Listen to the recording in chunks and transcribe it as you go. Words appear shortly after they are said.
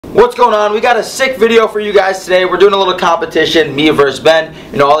What's going on? We got a sick video for you guys today. We're doing a little competition, me versus Ben.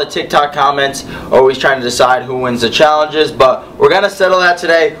 You know, all the TikTok comments always trying to decide who wins the challenges, but we're gonna settle that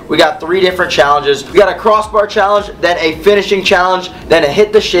today. We got 3 different challenges. We got a crossbar challenge, then a finishing challenge, then a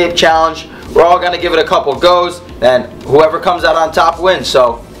hit the shape challenge. We're all gonna give it a couple goes, then whoever comes out on top wins.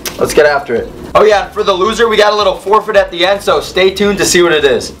 So let's get after it. Oh yeah, for the loser, we got a little forfeit at the end, so stay tuned to see what it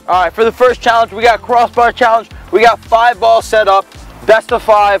is. All right, for the first challenge, we got crossbar challenge. We got 5 balls set up. Best of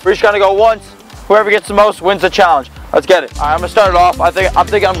 5. We're just gonna go once. Whoever gets the most wins the challenge. Let's get it. All right, I'm gonna start it off. I'm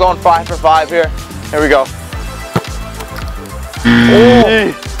thinking I'm going 5 for 5 here. Here we go.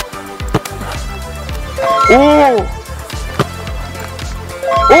 Ooh. Ooh.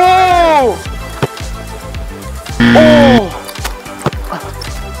 Ooh. Ooh.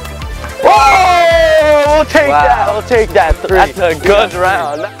 Whoa! We'll take that. We'll take that. 3. That's a good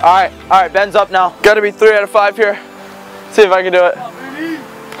round. All right. Ben's up now. Got to be 3 out of 5 here. See if I can do it.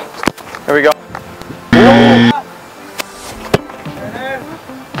 Here we go. Ooh.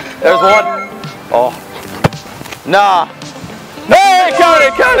 There's 1. Oh. Nah. No, count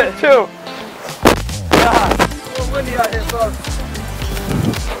it. 2. Nah.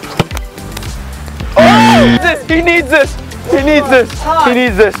 Oh! He needs this.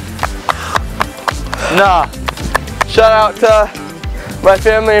 Nah. Shout out to my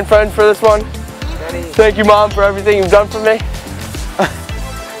family and friends for this one. Thank you, Mom, for everything you've done for me.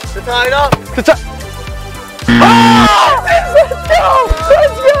 To tie it up. Oh!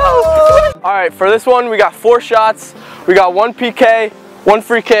 Let's go! All right, for this one, we got 4 shots. We got 1 PK, 1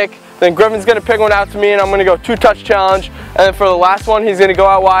 free kick. Then Griffin's gonna pick one out to me, and I'm gonna go 2-touch challenge. And then for the last one, he's gonna go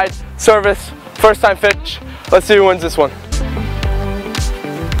out wide, service, first time finish. Let's see who wins this one.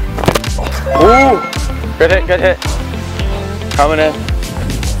 Ooh, good hit. Coming in.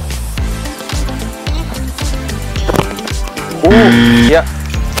 Ooh, yeah.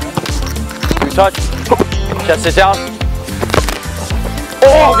 2 touch. Chest it down.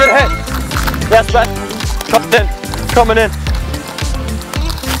 Oh, good hit. Yes, Ben. Coming in.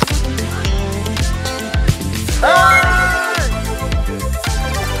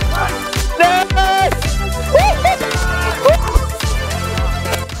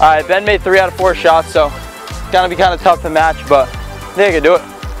 All right, Ben made 3 out of 4 shots, so it's gonna be kind of tough to match, but I think I can do it.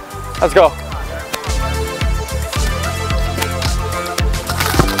 Let's go.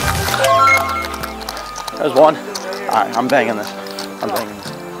 There's 1. All right, I'm banging this.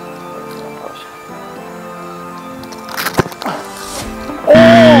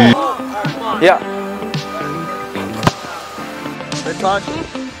 Oh! Yeah. Good touch.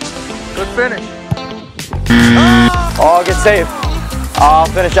 Good finish. Oh, good save. I'll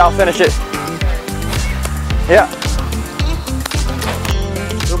finish it. Yeah.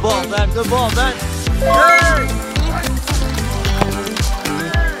 Good ball, Ben.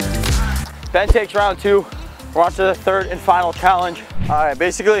 Ben takes round 2. We're on to the 3rd and final challenge. All right,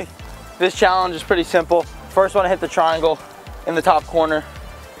 basically, this challenge is pretty simple. First one to hit the triangle in the top corner.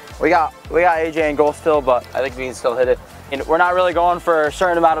 We got AJ in goal still, but I think we can still hit it. And we're not really going for a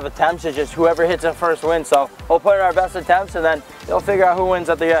certain amount of attempts. It's just whoever hits it first wins. So we'll put in our best attempts, and then they'll figure out who wins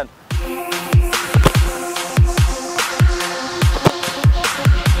at the end.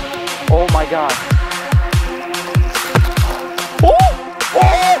 Oh my God.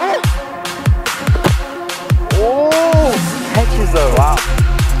 Oh, catches though. Wow.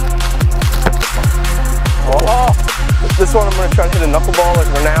 Oh, this one I'm gonna try to hit a knuckleball like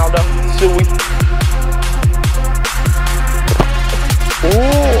Ronaldo. Suey.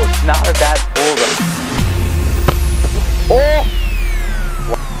 Ooh, not a bad pull though. Oh!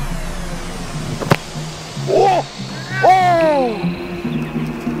 Oh! Oh!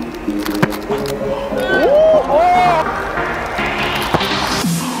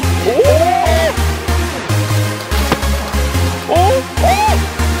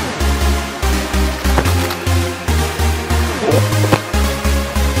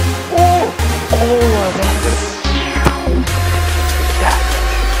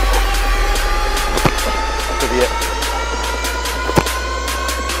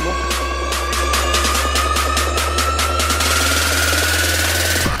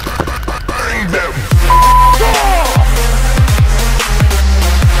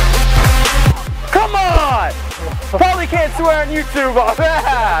 Probably can't swear on YouTube.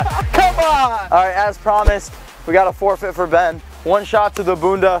 Come on. All right, as promised, we got a forfeit for Ben. 1 shot to the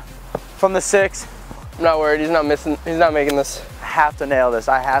bunda from the 6. I'm not worried. He's not making this. I have to nail this.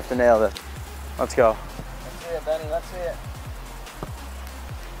 Let's go. Let's see it, Benny. Let's see it.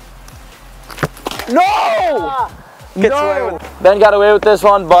 No! Gets away with it. Ben got away with this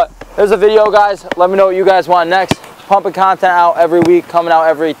one, but there's a video, guys. Let me know what you guys want next. pumping content out every week, coming out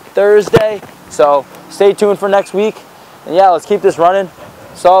every Thursday. So stay tuned for next week. And yeah, let's keep this running.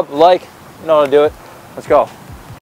 Sub, like, you know how to do it. Let's go.